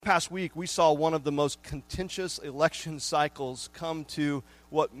Past week, we saw one of the most contentious election cycles come to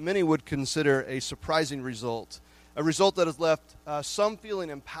what many would consider a surprising result. A result that has left some feeling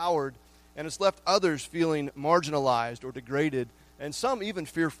empowered and has left others feeling marginalized or degraded, and some even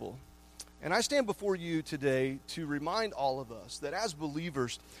fearful. And I stand before you today to remind all of us that as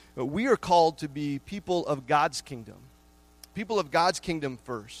believers, we are called to be people of God's kingdom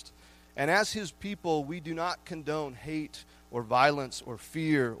first. And as His people, we do not condone hate or violence or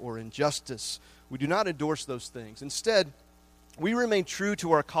fear or injustice. We do not endorse those things. Instead, we remain true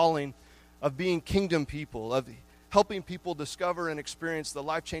to our calling of being kingdom people, of helping people discover and experience the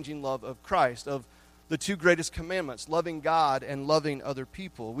life-changing love of Christ, of the two greatest commandments, loving God and loving other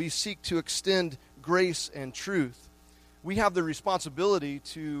people. We seek to extend grace and truth. We have the responsibility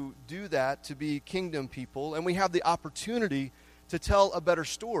to do that, to be kingdom people, and we have the opportunity to tell a better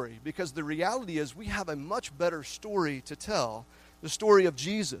story, because the reality is we have a much better story to tell, the story of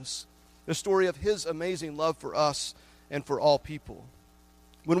Jesus, the story of His amazing love for us and for all people.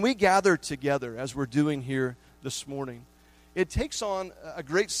 When we gather together, as we're doing here this morning, it takes on a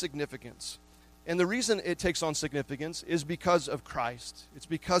great significance. And the reason it takes on significance is because of Christ. It's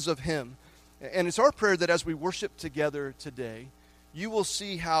because of Him. And it's our prayer that as we worship together today, you will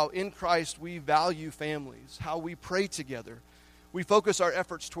see how in Christ we value families, how we pray together. We focus our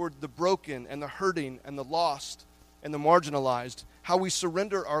efforts toward the broken and the hurting and the lost and the marginalized, how we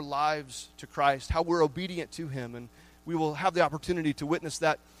surrender our lives to Christ, how we're obedient to Him. And we will have the opportunity to witness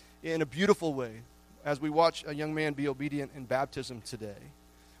that in a beautiful way as we watch a young man be obedient in baptism today.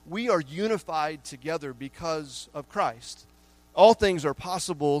 We are unified together because of Christ. All things are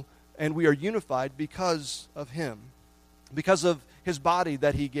possible, and we are unified because of Him, because of His body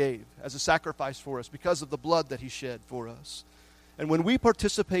that He gave as a sacrifice for us, because of the blood that He shed for us. And when we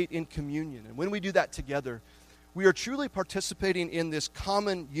participate in communion, and when we do that together, we are truly participating in this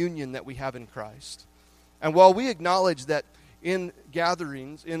common union that we have in Christ. And while we acknowledge that in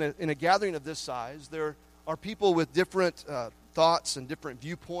gatherings, in a gathering of this size, there are people with different thoughts and different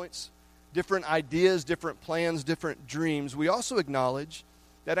viewpoints, different ideas, different plans, different dreams, we also acknowledge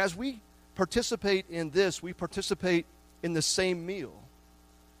that as we participate in this, we participate in the same meal.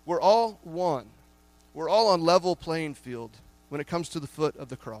 We're all one. We're all on level playing field when it comes to the foot of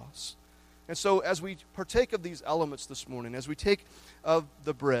the cross. And so as we partake of these elements this morning, as we take of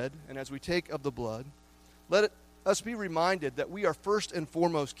the bread and as we take of the blood, let us be reminded that we are first and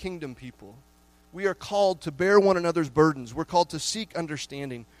foremost kingdom people. We are called to bear one another's burdens. We're called to seek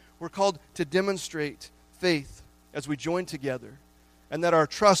understanding. We're called to demonstrate faith as we join together, and that our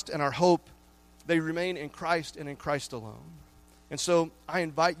trust and our hope, they remain in Christ and in Christ alone. And so I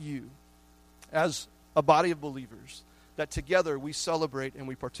invite you, as a body of believers, that together we celebrate and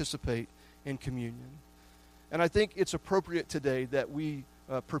we participate in communion. And I think it's appropriate today that we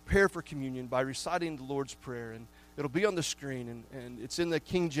prepare for communion by reciting the Lord's Prayer. And it'll be on the screen, and it's in the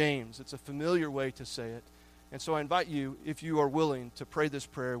King James. It's a familiar way to say it. And so I invite you, if you are willing, to pray this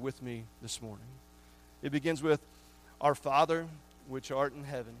prayer with me this morning. It begins with, Our Father, which art in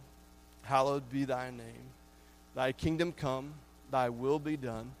heaven, hallowed be thy name. Thy kingdom come, thy will be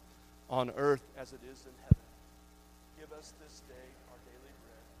done, on earth as it is in heaven. Give us this day our daily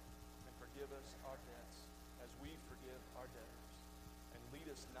bread, and forgive us our debts as we forgive our debtors. And lead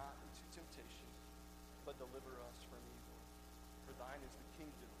us not into temptation, but deliver us from evil. For thine is the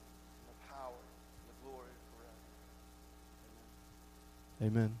kingdom, and the power, and the glory forever.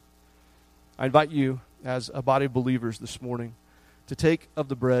 Amen. I invite you, as a body of believers this morning, to take of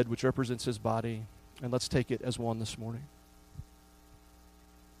the bread which represents His body, and let's take it as one this morning.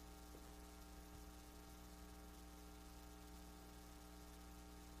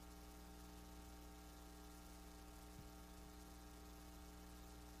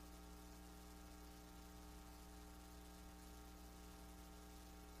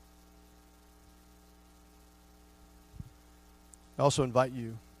 I also invite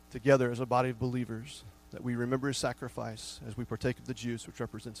you, together as a body of believers, that we remember His sacrifice as we partake of the juice which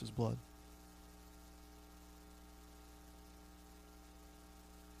represents His blood.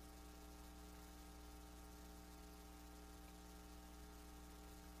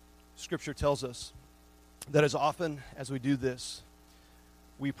 Scripture tells us that as often as we do this,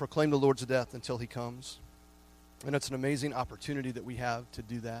 we proclaim the Lord's death until He comes. And it's an amazing opportunity that we have to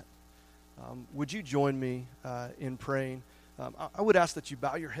do that. Would you join me in praying? I would ask that you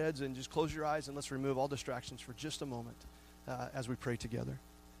bow your heads and just close your eyes, and let's remove all distractions for just a moment as we pray together.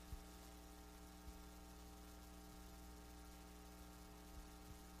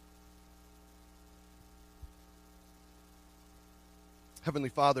 Heavenly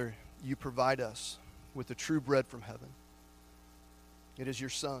Father, you provide us with the true bread from heaven. It is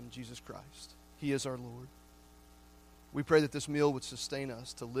your Son, Jesus Christ. He is our Lord. We pray that this meal would sustain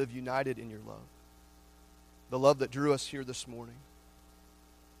us to live united in your love, the love that drew us here this morning.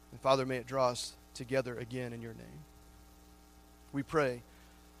 And Father, may it draw us together again in your name. We pray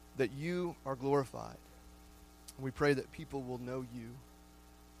that you are glorified. We pray that people will know you.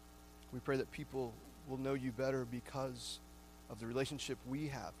 We pray that people will know you better because of the relationship we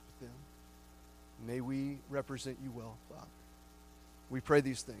have with them. May we represent you well, Father. We pray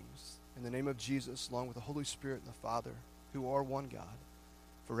these things in the name of Jesus, along with the Holy Spirit and the Father, who are one God,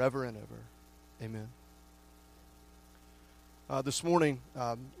 forever and ever. Amen. This morning,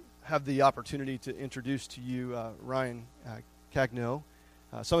 have the opportunity to introduce to you Ryan Cagneau.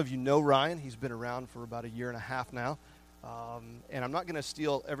 Some of you know Ryan. He's been around for about 1.5 years now. And I'm not going to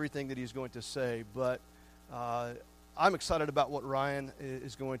steal everything that he's going to say, but I'm excited about what Ryan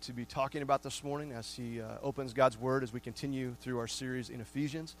is going to be talking about this morning as he opens God's Word as we continue through our series in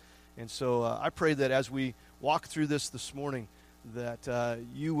Ephesians. And so I pray that as we walk through this morning, that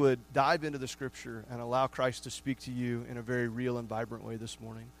you would dive into the Scripture and allow Christ to speak to you in a very real and vibrant way this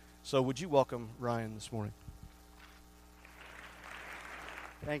morning. So would you welcome Ryan this morning?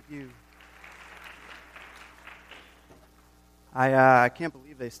 Thank you. I can't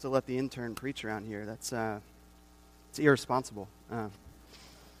believe they still let the intern preach around here. That's it's irresponsible.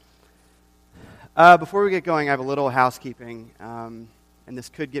 Before we get going, I have a little housekeeping, and this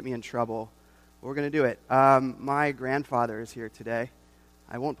could get me in trouble. But we're going to do it. My grandfather is here today.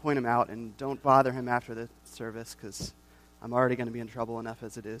 I won't point him out, and don't bother him after the service because I'm already going to be in trouble enough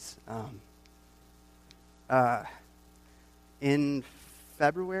as it is. In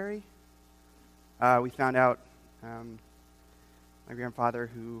February, we found out my grandfather,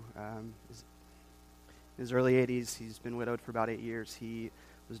 who is in his early 80s, he's been widowed for about 8 years. He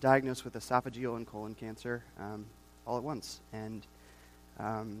was diagnosed with esophageal and colon cancer all at once. And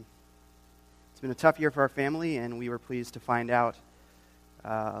it's been a tough year for our family, and we were pleased to find out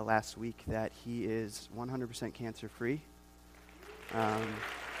last week that he is 100% cancer-free.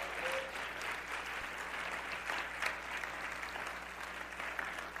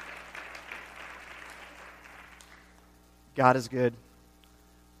 God is good.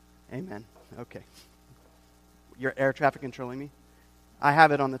 Amen. Okay. You're air traffic controlling me? I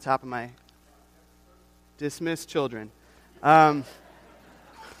have it on the top of my dismissed children.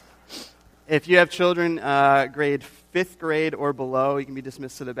 If you have children grade 5th grade or below, you can be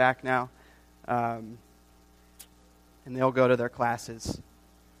dismissed to the back now. And they'll go to their classes.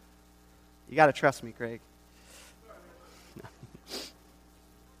 You got to trust me, Craig.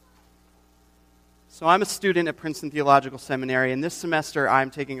 So I'm a student at Princeton Theological Seminary, and this semester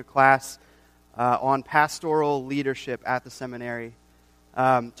I'm taking a class on pastoral leadership at the seminary,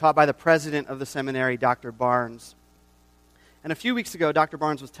 taught by the president of the seminary, Dr. Barnes. And a few weeks ago, Dr.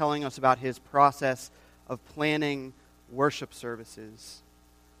 Barnes was telling us about his process of planning worship services.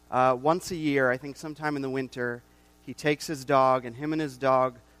 Once a year, I think sometime in the winter, he takes his dog, and him and his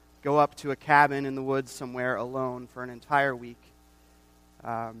dog go up to a cabin in the woods somewhere alone for an entire week.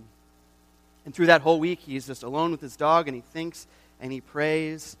 And through that whole week, he's just alone with his dog, and he thinks, and he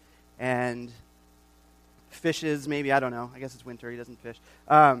prays, and fishes, maybe, I don't know. I guess it's winter, he doesn't fish.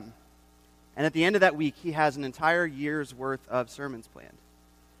 And at the end of that week, he has an entire year's worth of sermons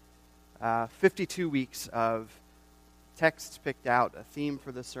planned. 52 weeks of texts picked out, a theme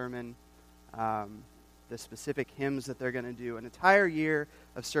for the sermon, the specific hymns that they're going to do, an entire year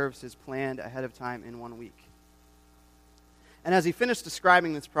of services planned ahead of time in 1 week. And as he finished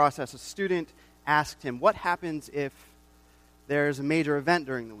describing this process, a student asked him, what happens if there's a major event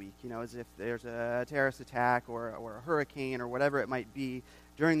during the week? You know, as if there's a terrorist attack or a hurricane or whatever it might be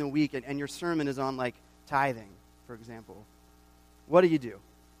during the week, and your sermon is on, like, tithing, for example. What do you do?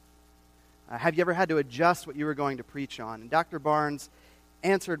 Have you ever had to adjust what you were going to preach on? And Dr. Barnes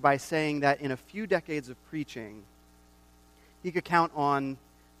answered by saying that in a few decades of preaching, he could count on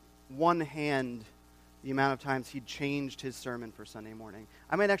one hand the amount of times he'd changed his sermon for Sunday morning.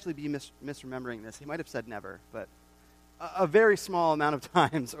 I might actually be misremembering this. He might have said never, but a very small amount of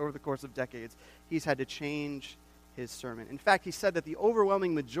times over the course of decades, he's had to change his sermon. In fact, he said that the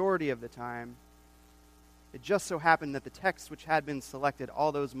overwhelming majority of the time, it just so happened that the text which had been selected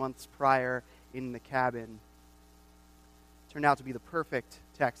all those months prior in the cabin turned out to be the perfect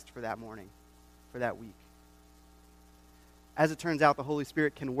text for that morning, for that week. As it turns out, the Holy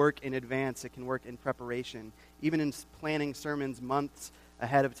Spirit can work in advance. It can work in preparation. Even in planning sermons months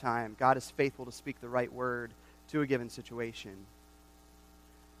ahead of time, God is faithful to speak the right word to a given situation.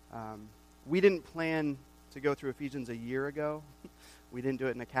 We didn't plan to go through Ephesians a year ago. We didn't do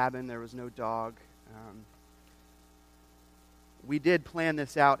it in a cabin. There was no dog. we did plan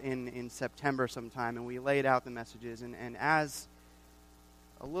this out in September sometime, and we laid out the messages. And as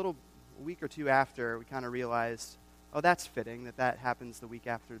a week or two after, we kind of realized, oh, that's fitting that happens the week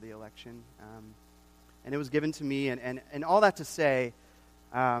after the election. And it was given to me, and all that to say,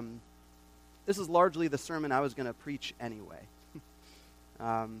 this is largely the sermon I was going to preach anyway.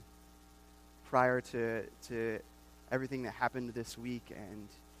 Prior to everything that happened this week, and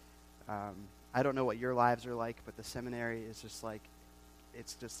I don't know what your lives are like, but the seminary is just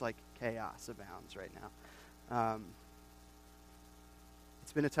like chaos abounds right now.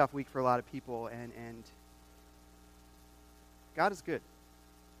 It's been a tough week for a lot of people, and God is good.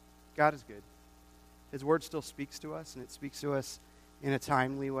 God is good. His word still speaks to us, and it speaks to us in a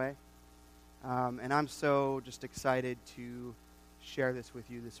timely way. And I'm so just excited to share this with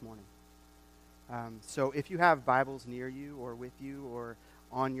you this morning. So if you have Bibles near you or with you or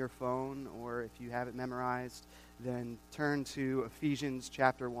on your phone, or if you have it memorized, then turn to Ephesians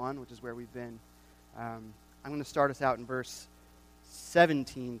chapter 1, which is where we've been. I'm going to start us out in verse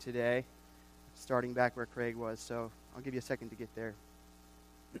 17 today, starting back where Craig was, so I'll give you a second to get there.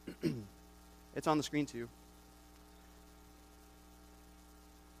 It's on the screen too.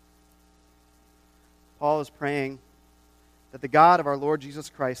 Paul is praying that the God of our Lord Jesus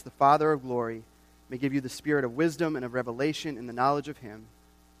Christ, the Father of glory, may give you the spirit of wisdom and of revelation in the knowledge of him,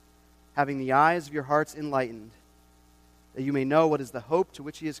 having the eyes of your hearts enlightened, that you may know what is the hope to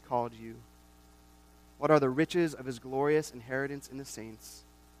which he has called you, what are the riches of his glorious inheritance in the saints,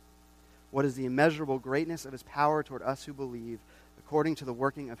 what is the immeasurable greatness of his power toward us who believe, according to the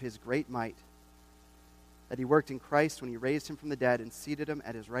working of his great might, that he worked in Christ when he raised him from the dead and seated him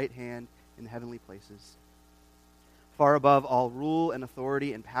at his right hand in the heavenly places, far above all rule and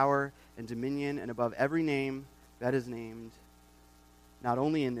authority and power and dominion, and above every name that is named, not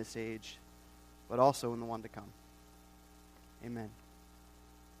only in this age, but also in the one to come. Amen.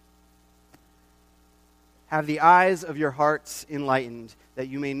 Have the eyes of your hearts enlightened, that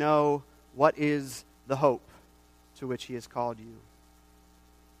you may know what is the hope to which he has called you.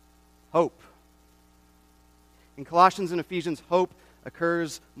 Hope. In Colossians and Ephesians, hope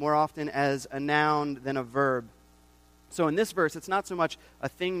occurs more often as a noun than a verb. So in this verse, it's not so much a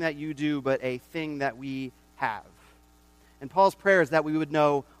thing that you do, but a thing that we have. And Paul's prayer is that we would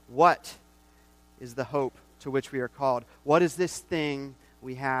know what is the hope to which we are called. What is this thing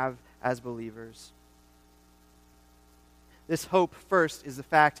we have as believers? This hope, first, is the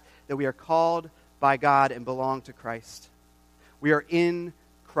fact that we are called by God and belong to Christ. We are in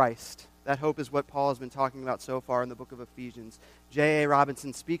Christ. That hope is what Paul has been talking about so far in the book of Ephesians. J.A.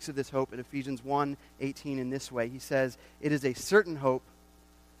 Robinson speaks of this hope in Ephesians 1:18 in this way. He says, "It is a certain hope,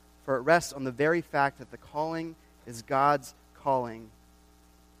 for it rests on the very fact that the calling is God's calling,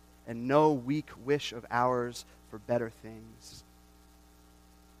 and no weak wish of ours for better things."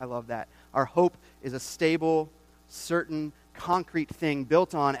 I love that. Our hope is a stable, certain, concrete thing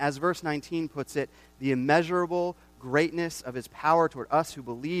built on, as verse 19 puts it, the immeasurable greatness of his power toward us who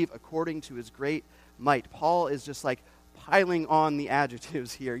believe according to his great might. Paul is just like piling on the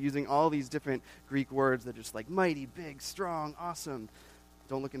adjectives here, using all these different Greek words that are just like mighty, big, strong, awesome.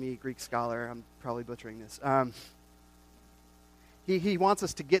 Don't look at me, Greek scholar. I'm probably butchering this. He wants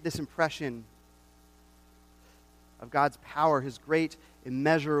us to get this impression of God's power, his great,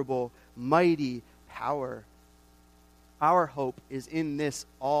 immeasurable, mighty power. Our hope is in this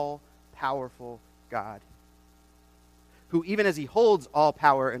all-powerful God, who, even as he holds all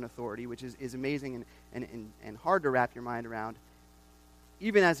power and authority, which is amazing and hard to wrap your mind around,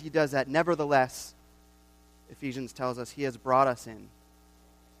 even as he does that, nevertheless, Ephesians tells us, he has brought us in.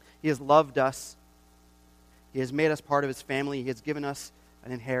 He has loved us. He has made us part of his family. He has given us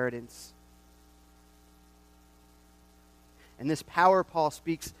an inheritance. And this power Paul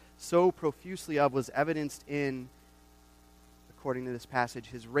speaks so profusely of was evidenced in, according to this passage,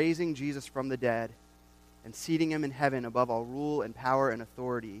 his raising Jesus from the dead and seating him in heaven above all rule and power and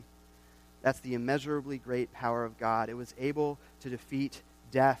authority. That's the immeasurably great power of God. It was able to defeat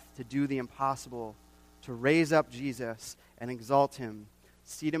death, to do the impossible, to raise up Jesus and exalt him,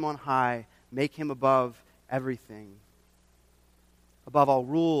 seat him on high, make him above everything, above all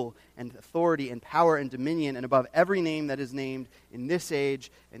rule and authority and power and dominion, and above every name that is named in this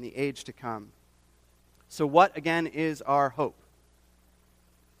age and the age to come. So what, again, is our hope?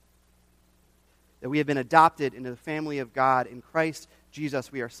 That we have been adopted into the family of God in Christ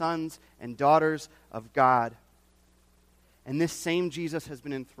Jesus. We are sons and daughters of God. And this same Jesus has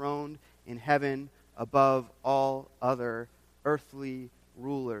been enthroned in heaven above all other earthly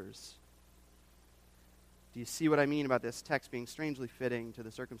rulers. Do you see what I mean about this text being strangely fitting to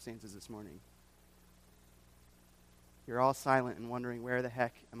the circumstances this morning? You're all silent and wondering, where the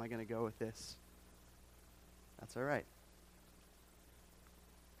heck am I going to go with this? That's all right.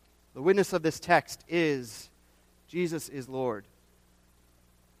 The witness of this text is Jesus is Lord.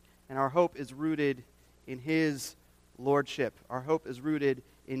 And our hope is rooted in his lordship. Our hope is rooted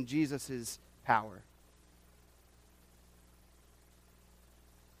in Jesus' power.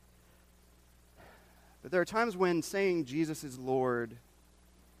 But there are times when saying Jesus is Lord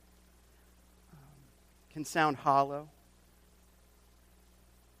can sound hollow.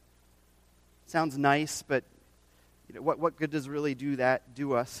 Sounds nice, but what good does really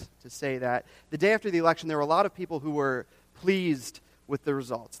do us to say that? The day after the election, there were a lot of people who were pleased with the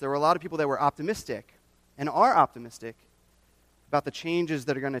results. There were a lot of people that were optimistic and are optimistic about the changes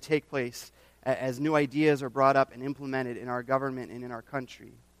that are going to take place as new ideas are brought up and implemented in our government and in our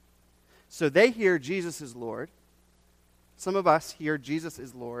country. So they hear Jesus is Lord. Some of us hear Jesus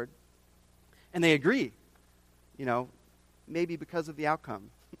is Lord, and they agree, maybe because of the outcome.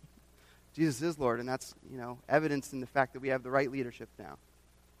 Jesus is Lord, and that's, evidenced in the fact that we have the right leadership now.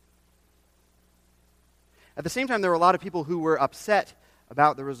 At the same time, there were a lot of people who were upset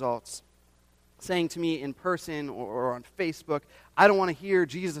about the results, saying to me in person or on Facebook, I don't want to hear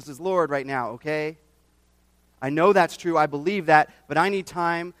Jesus is Lord right now, okay? I know that's true, I believe that, but I need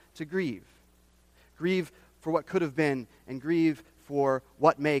time to grieve. Grieve for what could have been, and grieve for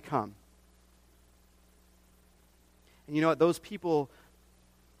what may come. And you know what? Those people,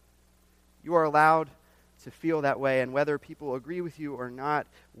 you are allowed to feel that way, and whether people agree with you or not,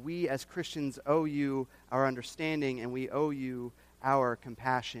 we as Christians owe you our understanding, and we owe you our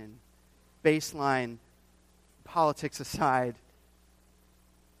compassion. Baseline, politics aside,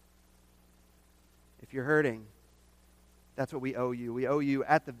 if you're hurting, that's what we owe you. We owe you,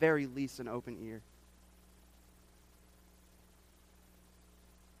 at the very least, an open ear.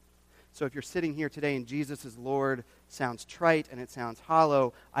 So if you're sitting here today and Jesus is Lord sounds trite and it sounds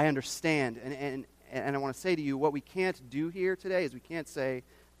hollow, I understand. And I want to say to you, what we can't do here today is we can't say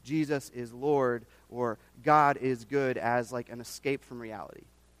Jesus is Lord or God is good as like an escape from reality.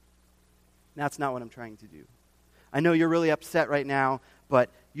 That's not what I'm trying to do. I know you're really upset right now, but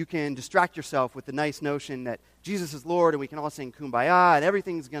you can distract yourself with the nice notion that Jesus is Lord and we can all sing Kumbaya and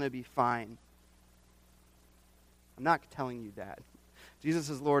everything's going to be fine. I'm not telling you that. Jesus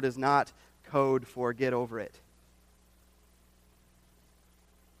is Lord is not code for get over it.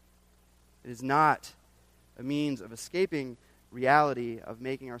 It is not a means of escaping reality, of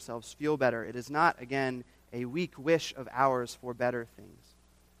making ourselves feel better. It is not, again, a weak wish of ours for better things.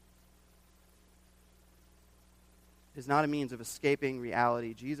 It is not a means of escaping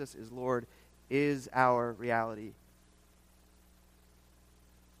reality. Jesus is Lord is our reality.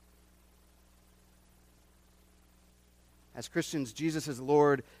 As Christians, Jesus as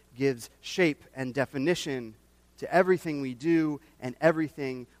Lord gives shape and definition to everything we do and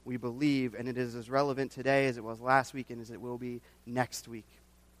everything we believe, and it is as relevant today as it was last week and as it will be next week.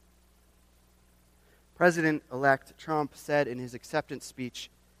 President-elect Trump said in his acceptance speech,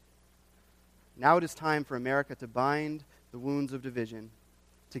 "Now it is time for America to bind the wounds of division,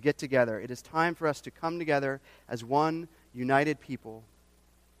 to get together. It is time for us to come together as one united people.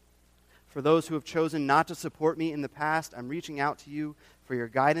 For those who have chosen not to support me in the past, I'm reaching out to you for your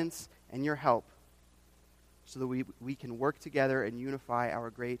guidance and your help so that we can work together and unify our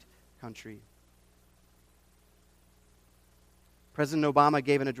great country." President Obama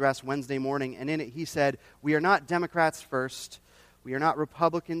gave an address Wednesday morning, and in it he said, "We are not Democrats first. We are not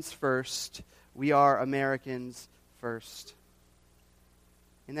Republicans first. We are Americans first."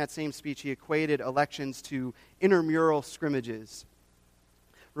 In that same speech, he equated elections to intramural scrimmages,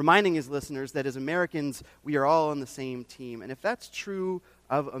 reminding his listeners that as Americans, we are all on the same team. And if that's true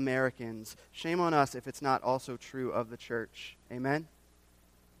of Americans, shame on us if it's not also true of the church. Amen?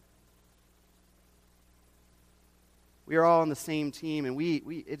 We are all on the same team, and we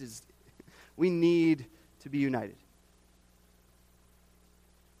need to be united.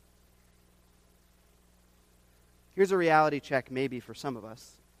 Here's a reality check maybe for some of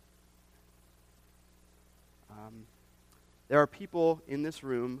us. There are people in this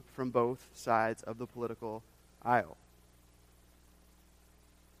room from both sides of the political aisle.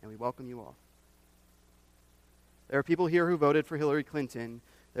 And we welcome you all. There are people here who voted for Hillary Clinton.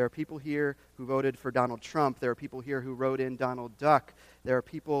 There are people here who voted for Donald Trump. There are people here who wrote in Donald Duck. There are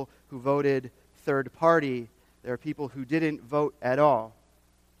people who voted third party. There are people who didn't vote at all.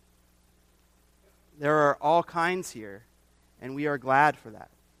 There are all kinds here, and we are glad for that.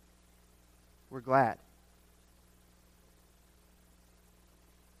 We're glad.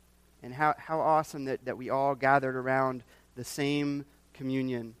 And how awesome that we all gathered around the same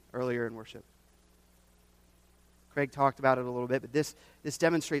communion earlier in worship. Craig talked about it a little bit, but this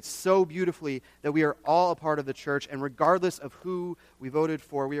demonstrates so beautifully that we are all a part of the church, and regardless of who we voted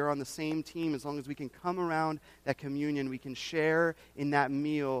for, we are on the same team. As long as we can come around that communion, we can share in that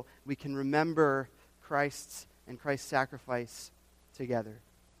meal, we can remember Christ's sacrifice together.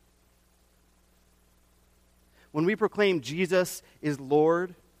 When we proclaim Jesus is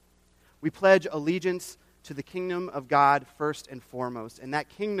Lord, we pledge allegiance to the kingdom of God first and foremost, and that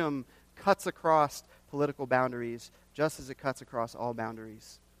kingdom cuts across political boundaries, just as it cuts across all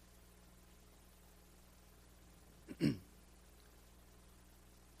boundaries. To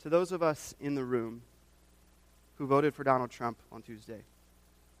those of us in the room who voted for Donald Trump on Tuesday,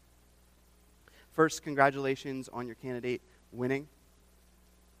 first, congratulations on your candidate winning.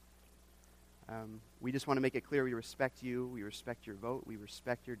 We just want to make it clear we respect you, we respect your vote, we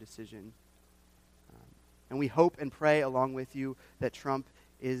respect your decision. And we hope and pray along with you that Trump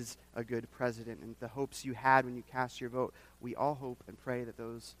is a good president, and the hopes you had when you cast your vote, we all hope and pray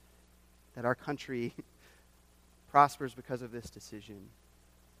that our country prospers because of this decision.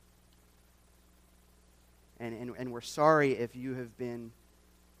 And we're sorry if you have been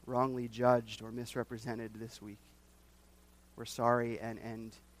wrongly judged or misrepresented this week. We're sorry,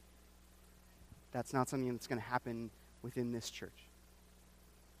 and that's not something that's going to happen within this church.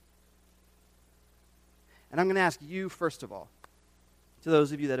 And I'm going to ask you, first of all, to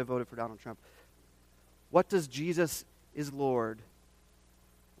those of you that have voted for Donald Trump, what does Jesus is Lord,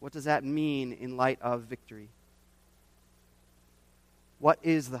 what does that mean in light of victory? What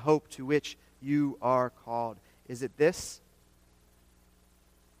is the hope to which you are called? Is it this?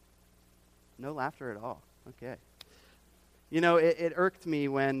 No laughter at all. Okay. You know, it irked me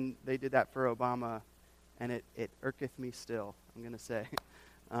when they did that for Obama, and it irketh me still, I'm going to say.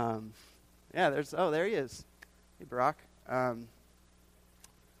 There he is. Hey, Barack.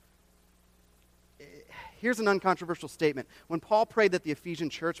 Here's an uncontroversial statement. When Paul prayed that the Ephesian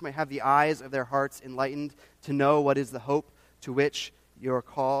church might have the eyes of their hearts enlightened to know what is the hope to which you're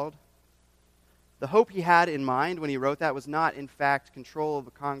called, the hope he had in mind when he wrote that was not, in fact, control of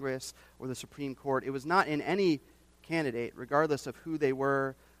the Congress or the Supreme Court. It was not in any candidate, regardless of who they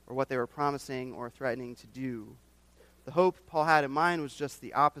were or what they were promising or threatening to do. The hope Paul had in mind was just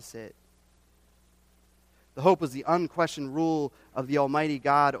the opposite. The hope was the unquestioned rule of the Almighty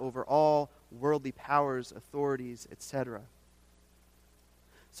God over all worldly powers, authorities, etc.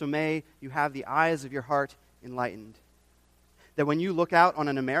 So may you have the eyes of your heart enlightened. That when you look out on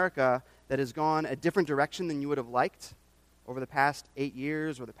an America that has gone a different direction than you would have liked over the past 8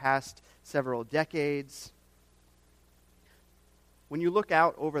 years or the past several decades, when you look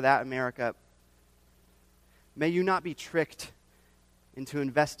out over that America, may you not be tricked into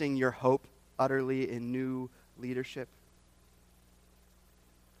investing your hope utterly in new leadership.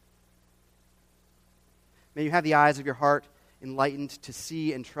 May you have the eyes of your heart enlightened to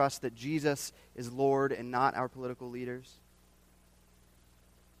see and trust that Jesus is Lord and not our political leaders,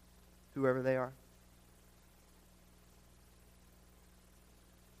 whoever they are.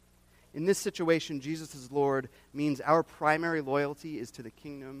 In this situation, Jesus is Lord means our primary loyalty is to the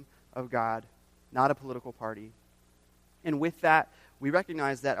kingdom of God, not a political party. And with that, we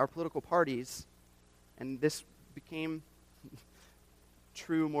recognize that our political parties, and this became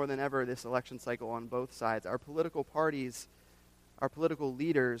true more than ever this election cycle on both sides, our political parties, our political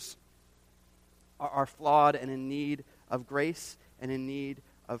leaders are flawed and in need of grace and in need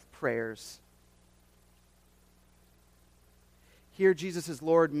of prayers. Here, Jesus is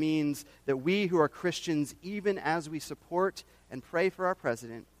Lord means that we who are Christians, even as we support and pray for our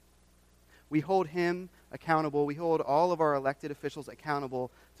president, we hold him accountable. We hold all of our elected officials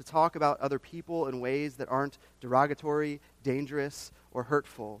accountable to talk about other people in ways that aren't derogatory, dangerous, or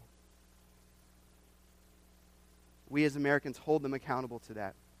hurtful. We as Americans hold them accountable to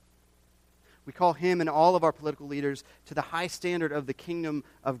that. We call him and all of our political leaders to the high standard of the kingdom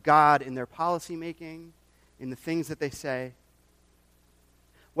of God in their policy making, in the things that they say.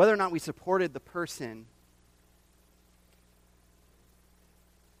 Whether or not we supported the person,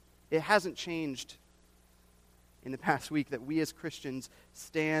 it hasn't changed in the past week that we as Christians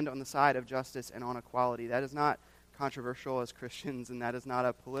stand on the side of justice and on equality. That is not controversial as Christians, and that is not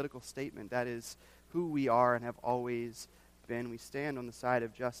a political statement. That is who we are and have always been. We stand on the side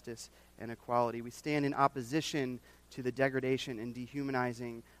of justice and equality. We stand in opposition to the degradation and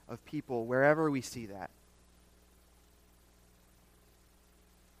dehumanizing of people wherever we see that.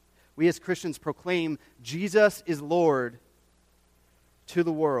 We as Christians proclaim Jesus is Lord to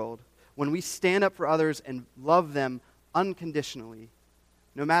the world when we stand up for others and love them unconditionally,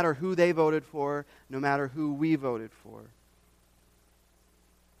 no matter who they voted for, no matter who we voted for.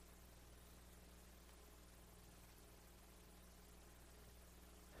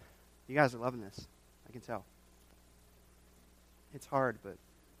 You guys are loving this. I can tell. It's hard, but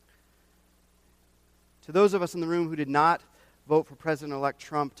to those of us in the room who did not vote for President-elect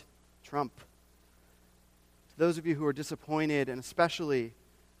Trump, to those of you who are disappointed, and especially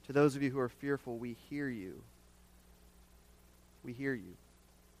to those of you who are fearful, we hear you. We hear you.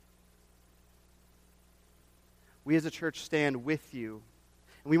 We as a church stand with you,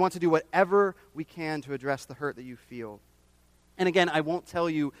 and we want to do whatever we can to address the hurt that you feel. And again, I won't tell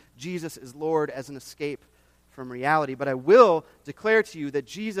you Jesus is Lord as an escape from reality, but I will declare to you that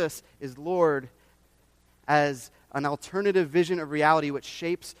Jesus is Lord as an alternative vision of reality which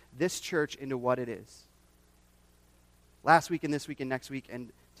shapes this church into what it is. Last week and this week and next week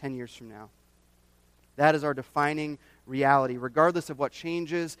and 10 years from now. That is our defining reality. Regardless of what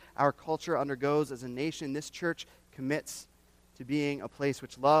changes our culture undergoes as a nation, this church commits to being a place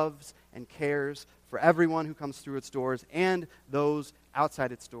which loves and cares for everyone who comes through its doors and those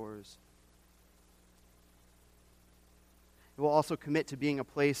outside its doors. It will also commit to being a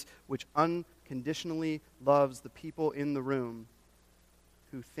place which unconditionally loves the people in the room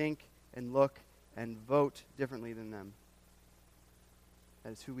who think and look and vote differently than them.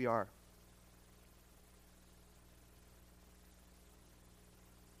 That is who we are.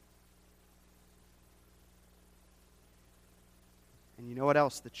 And you know what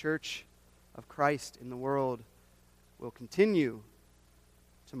else? The church of Christ in the world will continue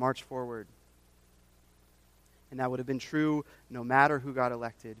to march forward. And that would have been true no matter who got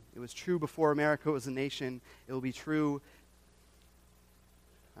elected. It was true before America was a nation. It will be true,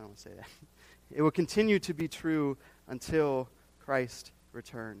 I don't want to say that. It will continue to be true until Christ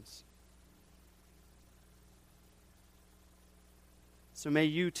returns. So may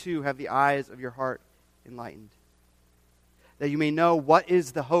you too have the eyes of your heart enlightened, that you may know what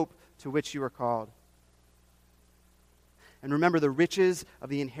is the hope to which you are called. And remember the riches of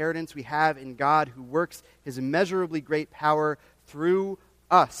the inheritance we have in God, who works his immeasurably great power through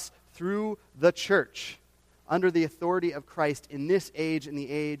us, through the church, under the authority of Christ in this age and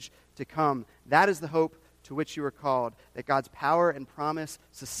the age to come. That is the hope to which you are called, that God's power and promise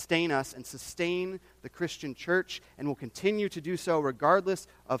sustain us and sustain the Christian church, and will continue to do so regardless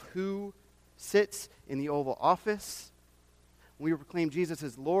of who sits in the Oval Office. When we proclaim Jesus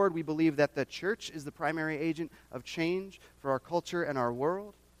as Lord, we believe that the church is the primary agent of change for our culture and our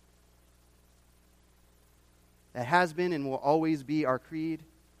world. That has been and will always be our creed,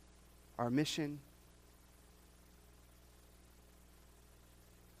 our mission.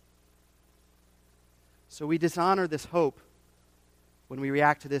 So we dishonor this hope when we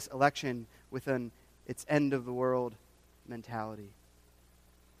react to this election with an it's end of the world mentality.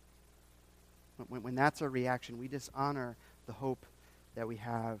 When that's our reaction, we dishonor the hope that we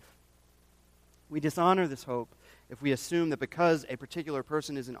have. We dishonor this hope if we assume that because a particular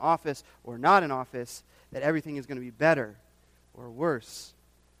person is in office or not in office, that everything is going to be better or worse.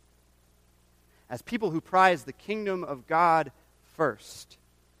 As people who prize the kingdom of God first,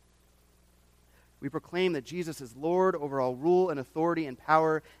 we proclaim that Jesus is Lord over all rule and authority and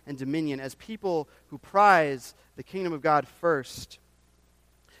power and dominion. As people who prize the kingdom of God first,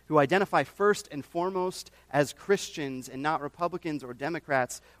 who identify first and foremost as Christians and not Republicans or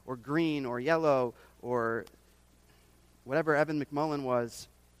Democrats or green or yellow or whatever Evan McMullen was,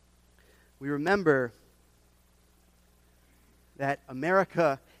 we remember that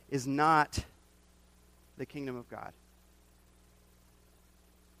America is not the kingdom of God.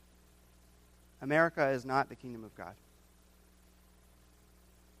 America is not the kingdom of God.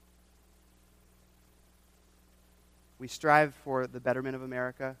 We strive for the betterment of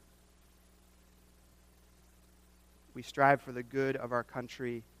America. We strive for the good of our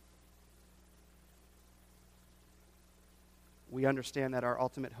country. We understand that our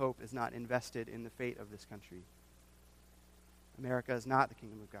ultimate hope is not invested in the fate of this country. America is not the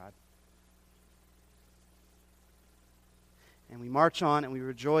kingdom of God. And we march on and we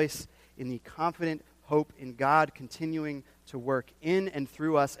rejoice in the confident hope in God continuing to work in and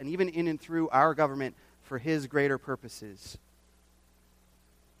through us, and even in and through our government for his greater purposes.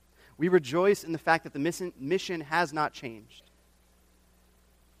 We rejoice in the fact that the mission has not changed.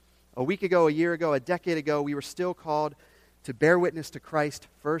 A week ago, a year ago, a decade ago, we were still called to bear witness to Christ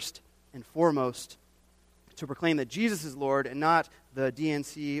first and foremost, to proclaim that Jesus is Lord and not the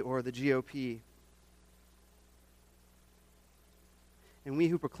DNC or the GOP. And we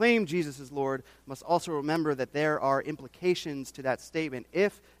who proclaim Jesus is Lord must also remember that there are implications to that statement.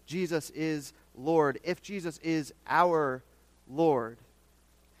 If Jesus is Lord, if Jesus is our Lord,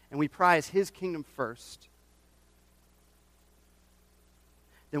 and we prize his kingdom first,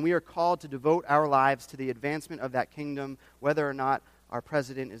 then we are called to devote our lives to the advancement of that kingdom, whether or not our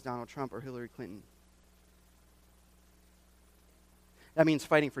president is Donald Trump or Hillary Clinton. That means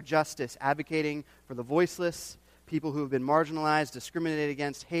fighting for justice, advocating for the voiceless, people who have been marginalized, discriminated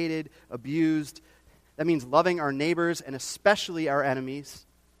against, hated, abused. That means loving our neighbors and especially our enemies.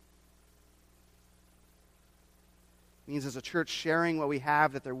 It means as a church sharing what we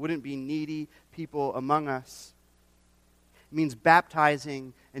have, that there wouldn't be needy people among us. It means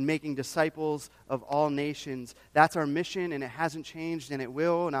baptizing and making disciples of all nations. That's our mission, and it hasn't changed, and it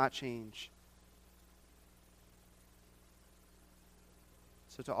will not change.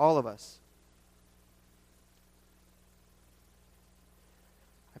 So to all of us,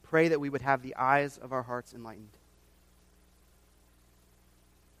 I pray that we would have the eyes of our hearts enlightened.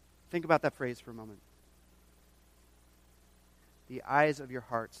 Think about that phrase for a moment. The eyes of your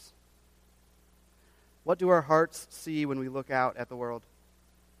hearts. What do our hearts see when we look out at the world?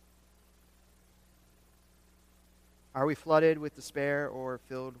 Are we flooded with despair or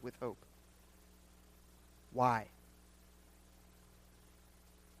filled with hope? Why?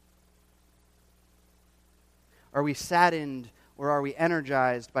 Are we saddened or are we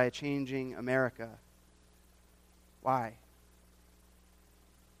energized by a changing America? Why?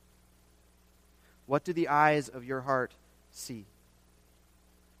 What do the eyes of your heart see?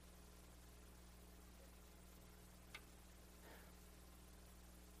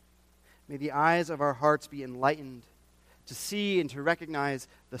 May the eyes of our hearts be enlightened to see and to recognize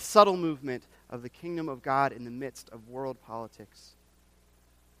the subtle movement of the kingdom of God in the midst of world politics.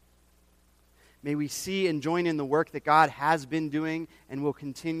 May we see and join in the work that God has been doing and will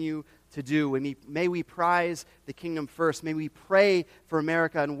continue to do. May we prize the kingdom first. May we pray for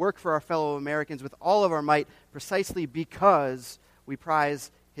America and work for our fellow Americans with all of our might, precisely because we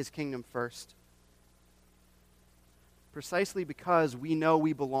prize his kingdom first. Precisely because we know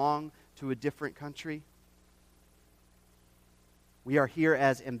we belong to a different country. We are here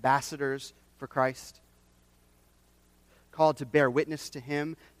as ambassadors for Christ, called to bear witness to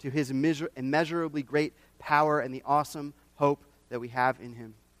him, to his immeasurably great power and the awesome hope that we have in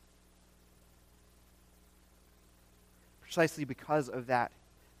him. Precisely because of that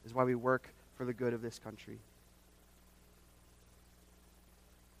is why we work for the good of this country.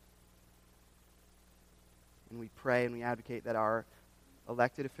 And we pray and we advocate that our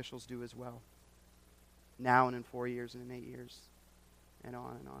elected officials do as well, now and in 4 years and in 8 years, and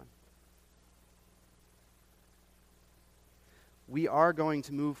on and on. We are going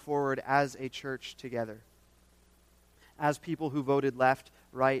to move forward as a church together, as people who voted left,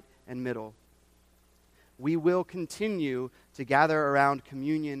 right, and middle. We will continue to gather around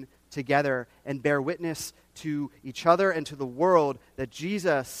communion together and bear witness to each other and to the world that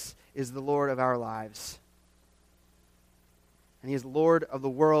Jesus is the Lord of our lives. And he is Lord of the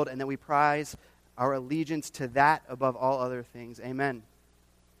world, and that we prize our allegiance to that above all other things. Amen.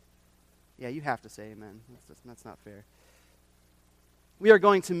 Yeah, you have to say amen. That's not fair. We are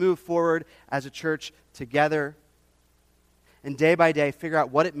going to move forward as a church together and day by day figure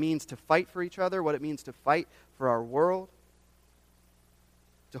out what it means to fight for each other, what it means to fight for our world,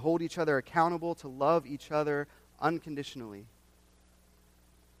 to hold each other accountable, to love each other unconditionally.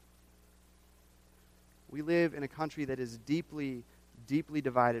 We live in a country that is deeply, deeply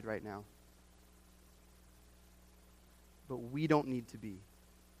divided right now. But we don't need to be.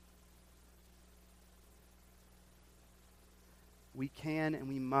 We can and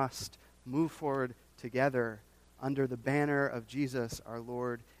we must move forward together under the banner of Jesus, our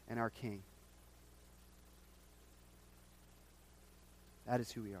Lord and our King. That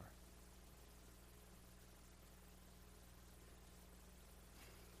is who we are.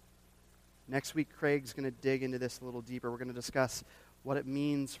 Next week, Craig's going to dig into this a little deeper. We're going to discuss what it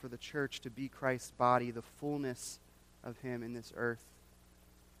means for the church to be Christ's body, the fullness of him in this earth,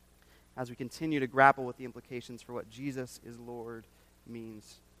 as we continue to grapple with the implications for what Jesus is Lord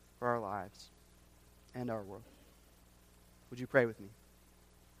means for our lives and our world. Would you pray with me?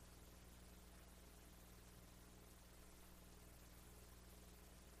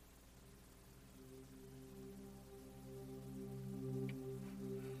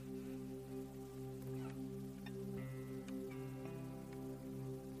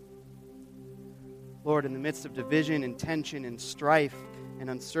 Lord, in the midst of division and tension and strife and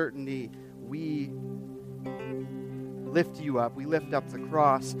uncertainty, we lift you up. We lift up the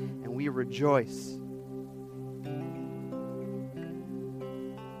cross and we rejoice.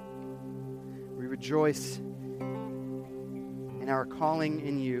 We rejoice in our calling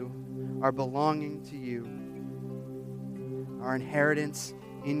in you, our belonging to you, our inheritance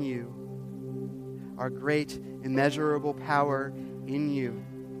in you, our great immeasurable power in you,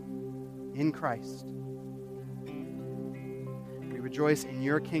 in Christ. We rejoice in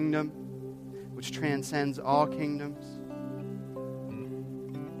your kingdom, which transcends all kingdoms.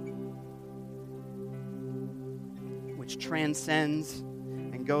 Which transcends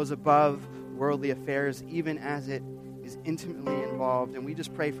and goes above worldly affairs, even as it is intimately involved. And we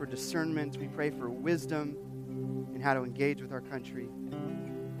just pray for discernment. We pray for wisdom in how to engage with our country,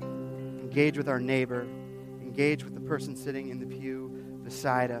 engage with our neighbor, engage with the person sitting in the pew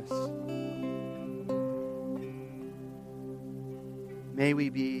beside us. May we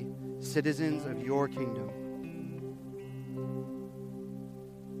be citizens of your kingdom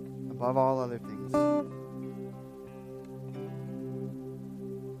above all other things.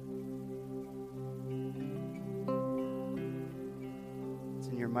 It's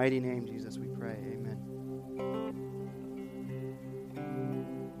in your mighty name, Jesus, we pray. Amen.